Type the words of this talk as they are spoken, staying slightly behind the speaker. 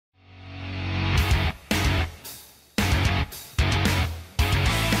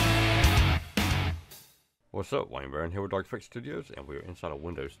What's up, Wayne Barron here with Audio-Technica Studios, and we're inside of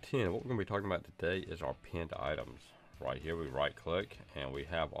Windows 10. What we're going to be talking about today is our pinned items. Right here we right click and we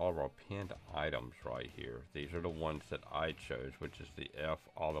have all of our pinned items right here. These are the ones that I chose, which is the F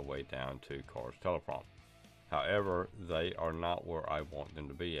all the way down to Car's Telephone. However, they are not where I want them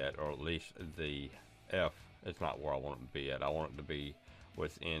to be at, or at least the F is not where I want it to be at. I want it to be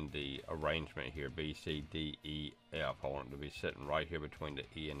within the arrangement here, B, C, D, E, F. I want it to be sitting right here between the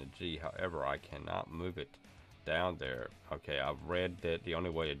E and the G. However, I cannot move it down there. Okay, I've read that the only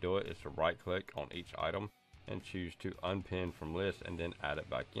way to do it is to right click on each item and choose to unpin from list and then add it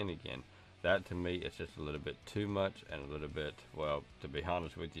back in again. That to me is just a little bit too much and a little bit, well, to be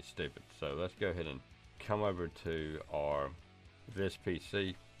honest with you, stupid. So let's go ahead and come over to our this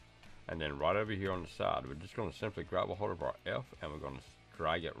PC, and then right over here on the side we're just going to simply grab a hold of our F and we're going to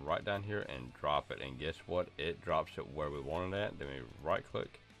drag it right down here and drop it, and guess what, it drops it where we want it at. Then we right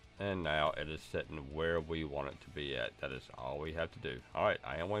click and now it is sitting where we want it to be at. That is all we have to do. Alright,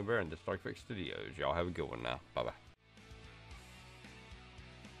 I am Wayne Barron, this is Audio-Technica Studios. Y'all have a good one now. Bye bye.